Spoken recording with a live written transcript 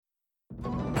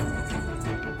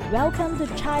Welcome to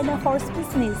China Horse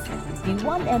Business, the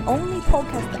one and only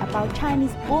podcast about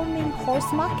Chinese booming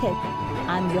horse market.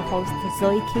 I'm your host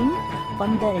Zoe King,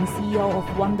 founder and CEO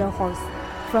of Wonder Horse,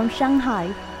 from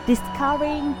Shanghai,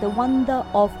 discovering the wonder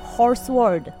of horse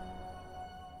world.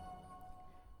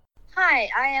 Hi,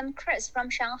 I am Chris from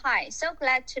Shanghai. So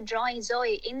glad to join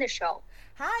Zoe in the show.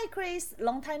 Hi Chris,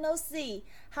 long time no see.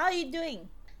 How are you doing?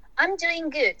 I'm doing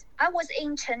good. I was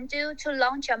in Chengdu to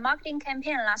launch a marketing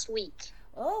campaign last week.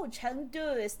 Oh,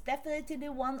 Chengdu is definitely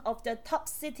one of the top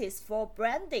cities for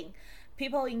branding.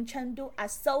 People in Chengdu are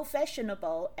so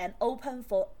fashionable and open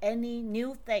for any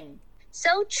new thing.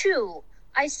 So true.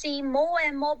 I see more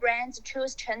and more brands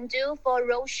choose Chengdu for a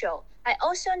roadshow. I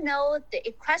also know the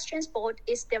equestrian sport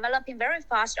is developing very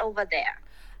fast over there.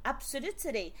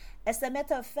 Absolutely. As a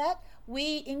matter of fact,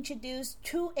 we introduced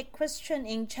two equestrian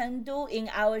in Chengdu in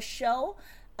our show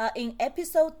in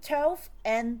episode 12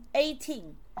 and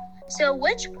 18. So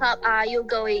which club are you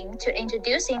going to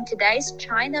introduce in today's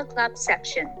China Club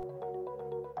section?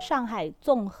 Shanghai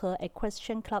Zhonghe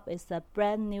Equestrian Club is a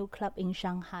brand new club in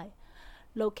Shanghai.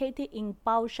 Located in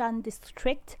Baoshan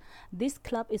district, this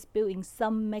club is built in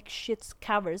some makeshift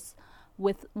covers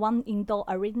with one indoor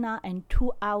arena and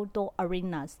two outdoor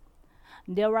arenas.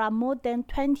 There are more than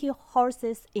 20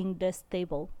 horses in the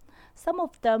stable. Some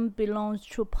of them belong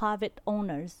to private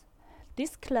owners.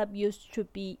 This club used to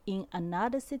be in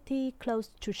another city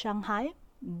close to Shanghai.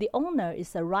 The owner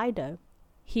is a rider.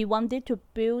 He wanted to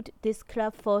build this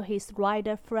club for his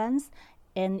rider friends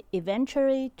and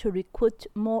eventually to recruit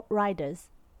more riders.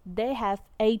 They have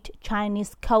 8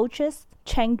 Chinese coaches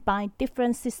trained by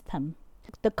different systems.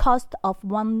 The cost of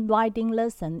one riding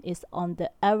lesson is on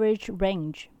the average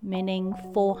range, meaning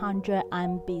 400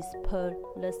 RMBs per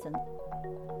lesson.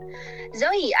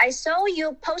 Zoe, I saw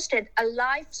you posted a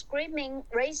live screaming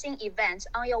racing event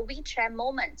on your WeChat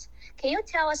moment. Can you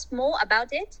tell us more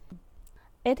about it?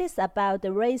 It is about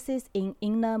the races in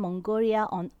Inner Mongolia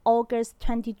on August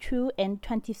 22 and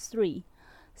 23.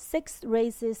 6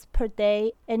 races per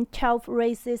day and 12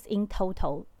 races in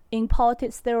total.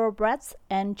 Imported thoroughbreds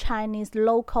and Chinese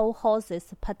local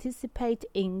horses participate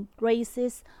in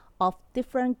races of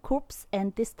different groups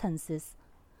and distances.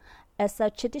 As a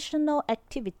traditional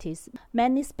activity,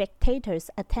 many spectators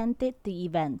attended the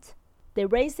event. The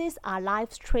races are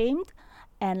live-streamed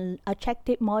and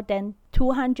attracted more than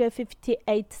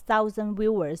 258,000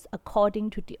 viewers according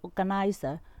to the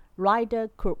organizer, Rider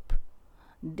Group.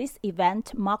 This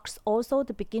event marks also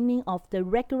the beginning of the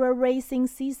regular racing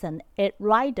season at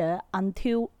Rider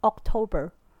until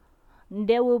October.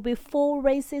 There will be 4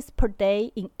 races per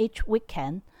day in each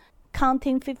weekend,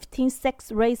 counting 15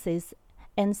 sex races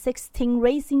and 16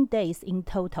 racing days in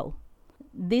total.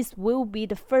 This will be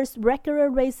the first regular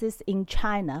races in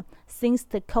China since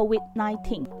the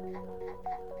COVID-19.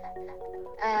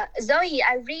 Zoe,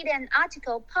 I read an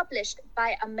article published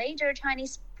by a major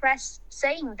Chinese press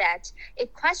saying that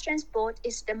equestrian sport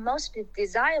is the most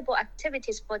desirable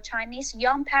activities for Chinese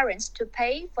young parents to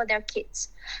pay for their kids.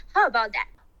 How about that?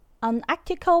 An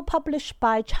article published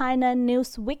by China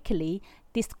News Weekly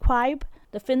described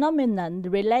the phenomenon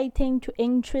relating to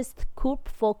interest group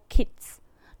for kids.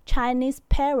 Chinese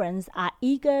parents are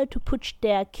eager to push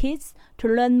their kids to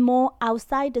learn more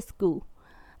outside the school.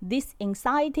 This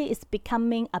anxiety is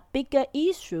becoming a bigger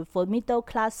issue for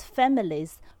middle-class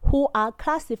families who are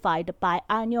classified by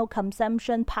annual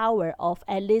consumption power of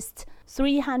at least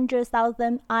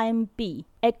 300,000 RMB.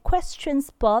 Equestrian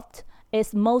sport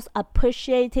is most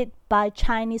appreciated by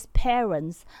Chinese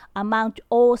parents among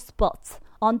all sports,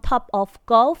 on top of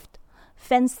golf,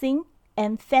 fencing,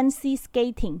 and fancy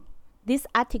skating. This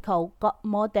article got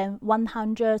more than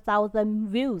 100,000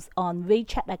 views on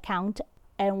WeChat account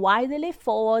and widely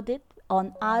forwarded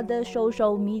on other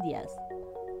social medias.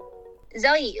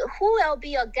 Zoe, who will be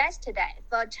your guest today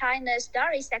for China's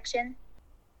Story section?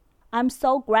 I'm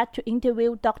so glad to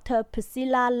interview Dr.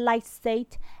 Priscilla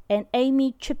Lightstate and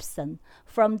Amy Chipson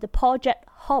from the Project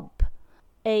Hope,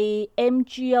 a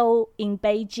NGO in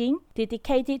Beijing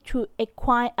dedicated to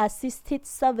equine-assisted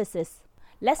services.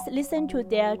 Let's listen to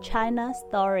their China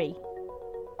story.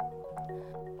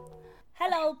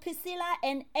 Hello, Priscilla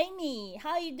and Amy.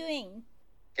 How are you doing?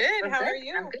 Good. How are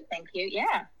you? I'm good, thank you.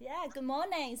 Yeah. Yeah, good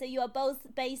morning. So you are both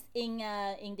based in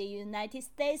the United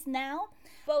States now.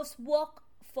 Both work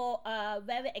for a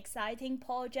very exciting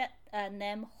project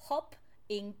named Hope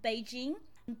in Beijing.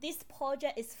 This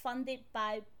project is funded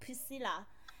by Priscilla,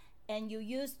 and you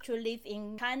used to live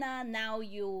in China. Now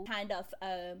you kind of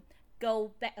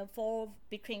go back and forth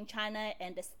between China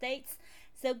and the States.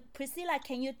 So Priscilla,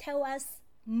 can you tell us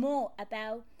more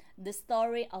about the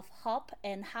story of Hope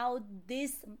and how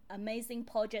this amazing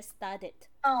project started.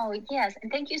 Oh, yes.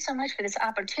 And thank you so much for this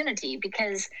opportunity,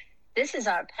 because this is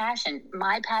our passion,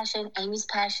 my passion, Amy's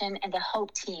passion, and the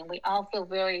Hope team. We all feel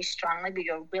very strongly. We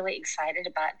are really excited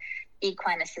about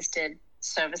equine assisted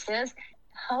services.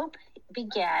 Hope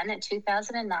began in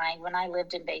 2009 when I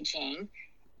lived in Beijing,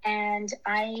 and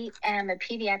I am a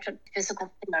pediatric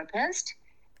physical therapist.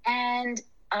 And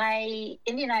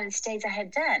in the United States, I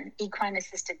had done equine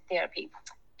assisted therapy.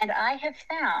 And I have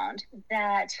found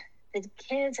that the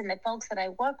kids and the folks that I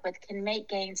work with can make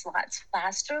gains lots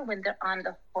faster when they're on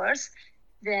the horse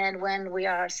than when we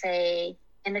are, say,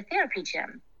 in the therapy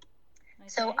gym. Okay.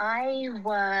 So I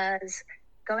was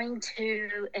going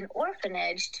to an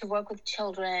orphanage to work with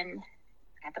children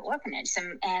at the orphanage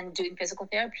and doing physical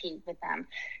therapy with them.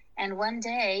 And one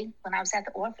day when I was at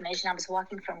the orphanage and I was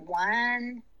walking from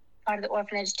one part of the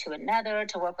orphanage to another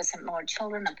to work with some more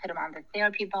children and put them on the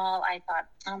therapy ball, I thought,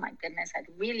 oh my goodness, I'd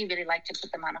really, really like to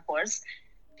put them on a horse,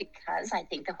 because I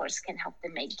think the horse can help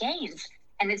them make gains.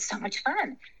 And it's so much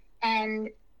fun. And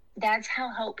that's how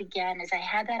Hope began, is I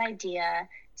had that idea.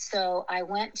 So I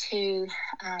went to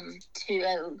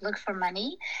look for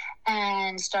money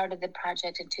and started the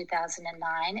project in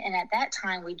 2009. And at that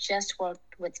time, we just worked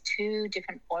with 2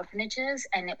 different orphanages,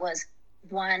 and it was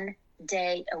 1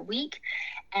 day a week,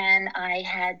 and I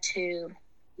had to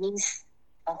lease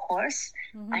a horse.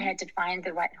 I had to find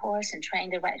the right horse and train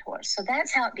the right horse. So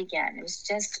that's how it began. It was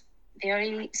just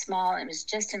very small. It was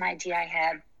just an idea I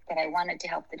had that I wanted to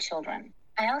help the children.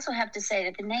 I also have to say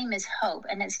that the name is Hope,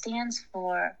 and it stands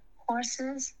for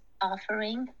Horses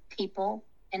Offering People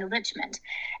Enrichment.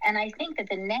 And I think that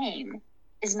the name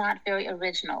is not very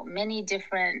original. Many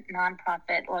different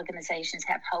nonprofit organizations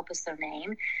have Hope as their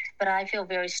name, but I feel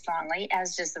very strongly,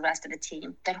 as does the rest of the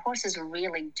team, that horses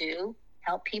really do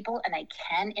help people and they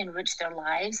can enrich their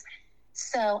lives.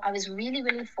 So I was really,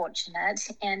 really fortunate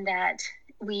in that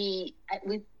I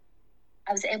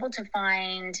was able to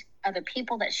find other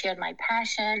people that shared my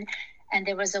passion. And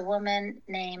there was a woman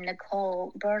named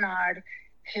Nicole Bernard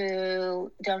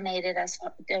who donated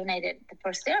the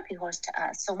first therapy horse to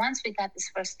us. So once we got this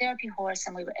first therapy horse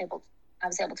and I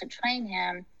was able to train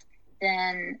him,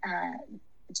 then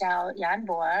Zhao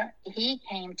Yanbo, he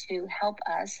came to help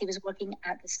us. He was working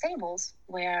at the stables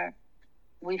where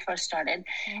we first started,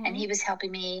 and he was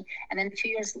helping me. And then a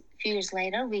few years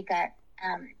later, we got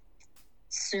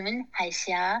Sun,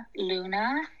 Haixia,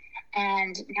 Luna,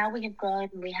 and now we have grown.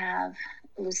 We have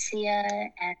Lucia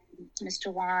and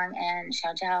Mr. Wang, and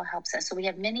Xiao Zhao helps us. So we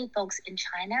have many folks in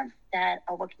China that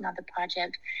are working on the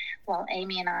project, while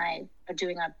Amy and I are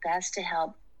doing our best to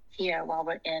help here while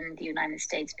we're in the United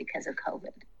States because of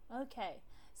COVID. Okay.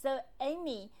 So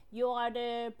Amy, you are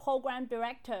the program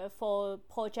director for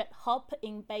Project Hope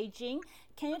in Beijing.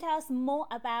 Can you tell us more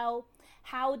about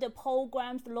how the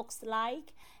program looks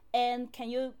like? And can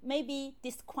you maybe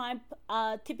describe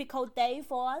a typical day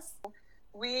for us?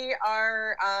 We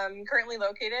are currently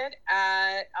located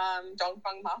at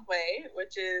Dongfang Mahui,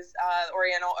 which is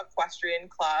Oriental Equestrian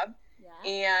Club.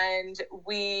 Yeah. And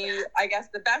I guess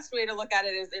the best way to look at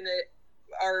it is in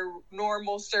our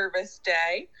normal service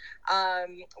day.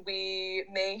 We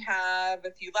may have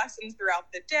a few lessons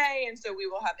throughout the day, and so we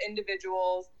will have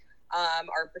individuals,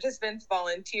 our participants,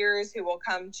 volunteers who will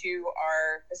come to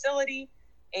our facility,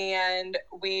 and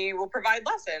we will provide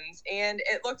lessons. And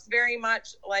it looks very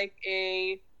much like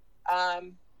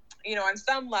on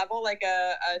some level, like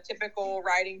a typical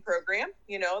riding program.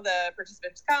 The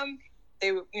participants come, they,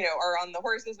 are on the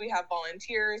horses. We have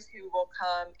volunteers who will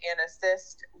come and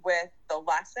assist with the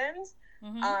lessons.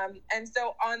 Mm-hmm. And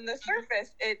so on the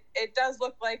surface, it does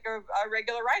look like a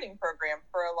regular riding program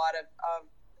for a lot of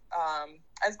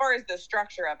as far as the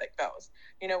structure of it goes.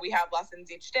 We have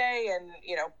lessons each day and,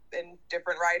 and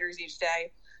different riders each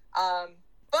day.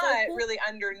 But really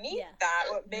underneath that,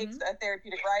 what makes a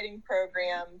therapeutic riding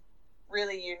program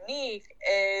really unique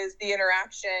is the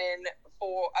interaction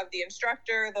of the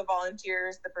instructor, the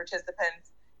volunteers, the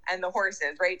participants, and the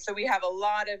horses, right? So we have a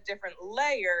lot of different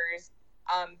layers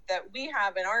that we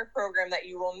have in our program that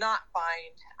you will not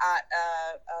find at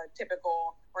a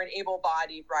typical or an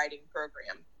able-bodied riding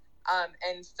program.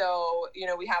 And so,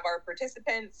 we have our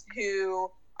participants who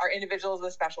are individuals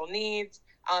with special needs.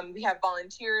 We have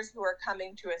volunteers who are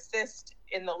coming to assist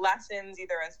in the lessons,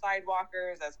 either as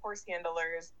sidewalkers, as horse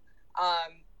handlers.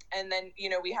 And then,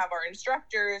 we have our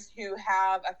instructors who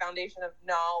have a foundation of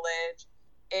knowledge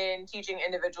in teaching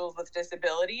individuals with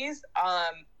disabilities,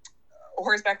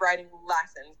 horseback riding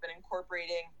lessons, but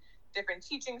incorporating different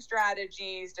teaching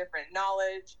strategies, different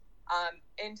knowledge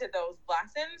into those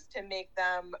lessons to make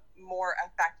them more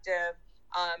effective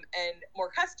and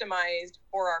more customized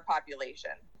for our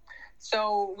population.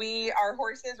 So our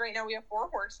horses, right now we have 4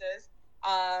 horses,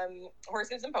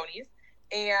 horses and ponies.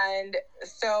 And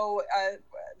so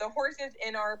the horses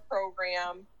in our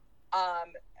program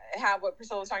have what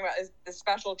Priscilla was talking about is the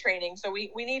special training. So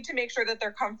we need to make sure that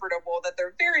they're comfortable, that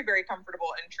they're very, very comfortable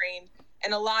and trained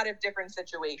in a lot of different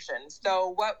situations.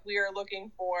 So what we are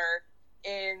looking for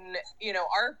in,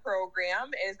 our program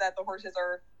is that the horses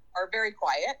are very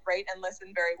quiet, right? And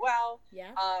listen very well.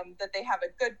 Yeah. That they have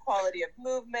a good quality of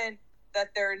movement, that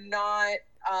they're not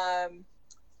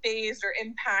phased or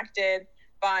impacted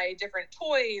by different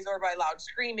toys or by loud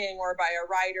screaming or by a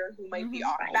rider who might be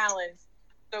off balance.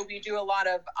 So we do a lot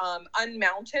of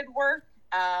unmounted work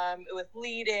with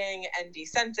leading and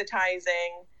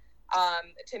desensitizing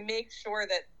to make sure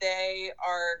that they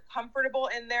are comfortable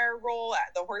in their role,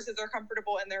 the horses are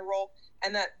comfortable in their role,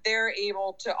 and that they're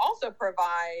able to also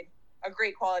provide a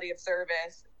great quality of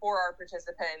service for our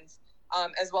participants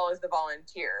as well as the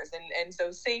volunteers. And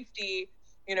so safety,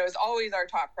 is always our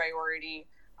top priority.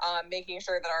 Making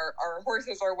sure that our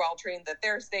horses are well trained, that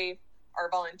they're safe. Our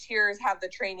volunteers have the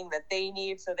training that they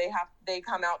need. So they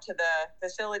come out to the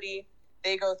facility.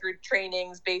 They go through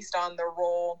trainings based on the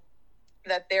role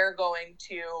that they're going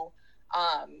to,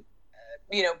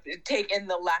 take in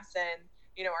the lesson.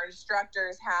 Our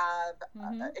instructors have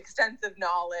extensive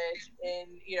knowledge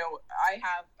in, I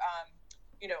have,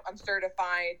 I'm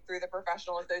certified through the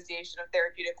Professional Association of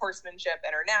Therapeutic Horsemanship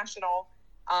International.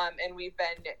 And we've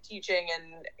been teaching,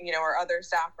 and our other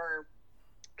staff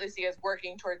Lucia's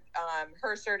working toward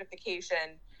her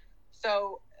certification.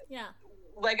 So,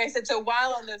 like I said, so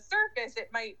while on the surface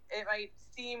it might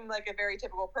seem like a very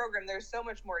typical program, there's so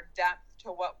much more depth to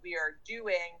what we are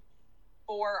doing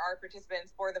for our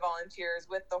participants, for the volunteers,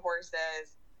 with the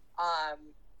horses.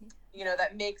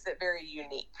 That makes it very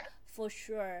unique. For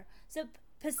sure. So,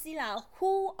 Priscilla,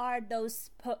 who are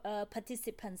those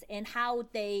participants and how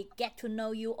they get to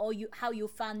know you, or how you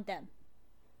found them?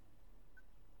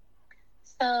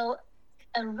 So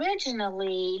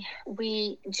originally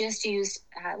we just used,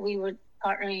 we were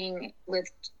partnering with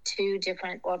 2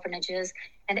 different orphanages.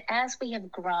 And as we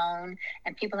have grown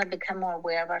and people have become more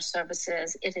aware of our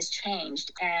services, it has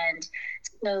changed. And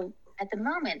so at the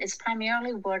moment, it's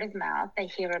primarily word of mouth. They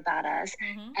hear about us.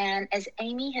 And as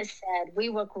Amy has said, we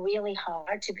work really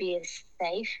hard to be a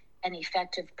safe and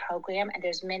effective program. And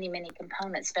there's many, many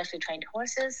components, especially trained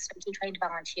horses, especially trained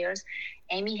volunteers.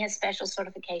 Amy has special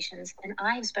certifications, and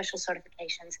I have special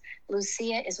certifications.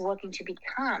 Lucia is working to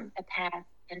become a PATH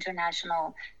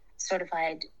International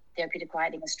Certified Therapeutic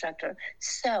Riding Instructor.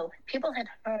 So people have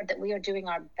heard that we are doing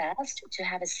our best to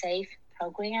have a safe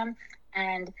program.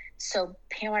 And so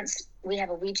parents, we have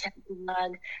a WeChat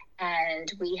blog,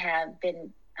 and we have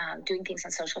been doing things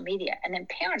on social media. And then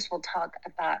parents will talk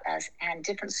about us, and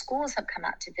different schools have come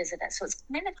out to visit us. So it's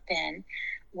kind of been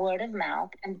word of mouth.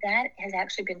 And that has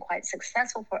actually been quite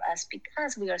successful for us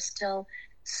because we are still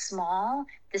small.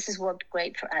 This has worked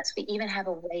great for us. We even have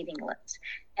a waiting list.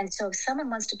 And so if someone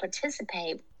wants to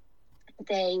participate,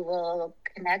 they will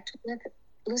connect with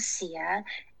Lucia,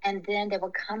 and then they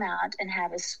will come out and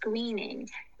have a screening.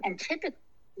 And typically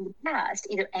in the past,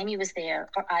 either Amy was there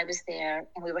or I was there,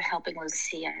 and we were helping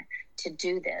Lucia to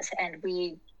do this. And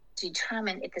we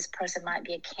determine if this person might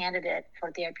be a candidate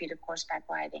for therapeutic horseback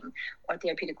riding or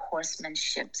therapeutic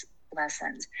horsemanship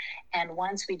lessons. And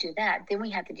once we do that, then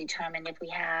we have to determine if we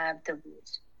have the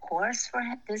horse for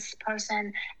this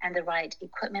person and the right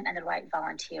equipment and the right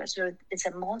volunteers. So it's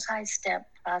a multi-step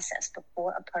process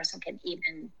before a person can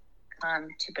even come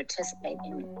to participate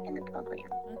in the program.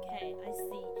 Okay, I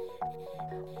see.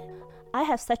 I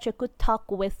have such a good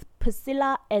talk with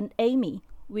Priscilla and Amy.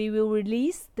 We will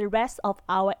release the rest of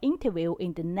our interview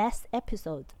in the next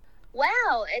episode.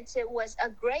 Wow, it was a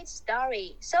great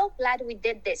story. So glad we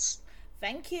did this.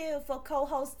 Thank you for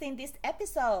co-hosting this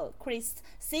episode, Chris.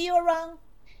 See you around.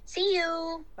 See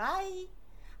you. Bye.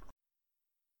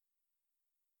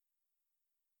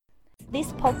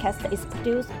 This podcast is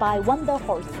produced by Wonder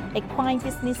Horse, equine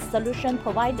business solution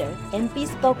provider and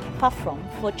bespoke platform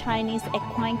for Chinese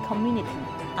equine community.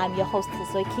 I'm your host,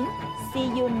 Zoe King. See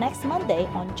you next Monday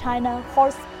on China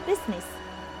Horse Business.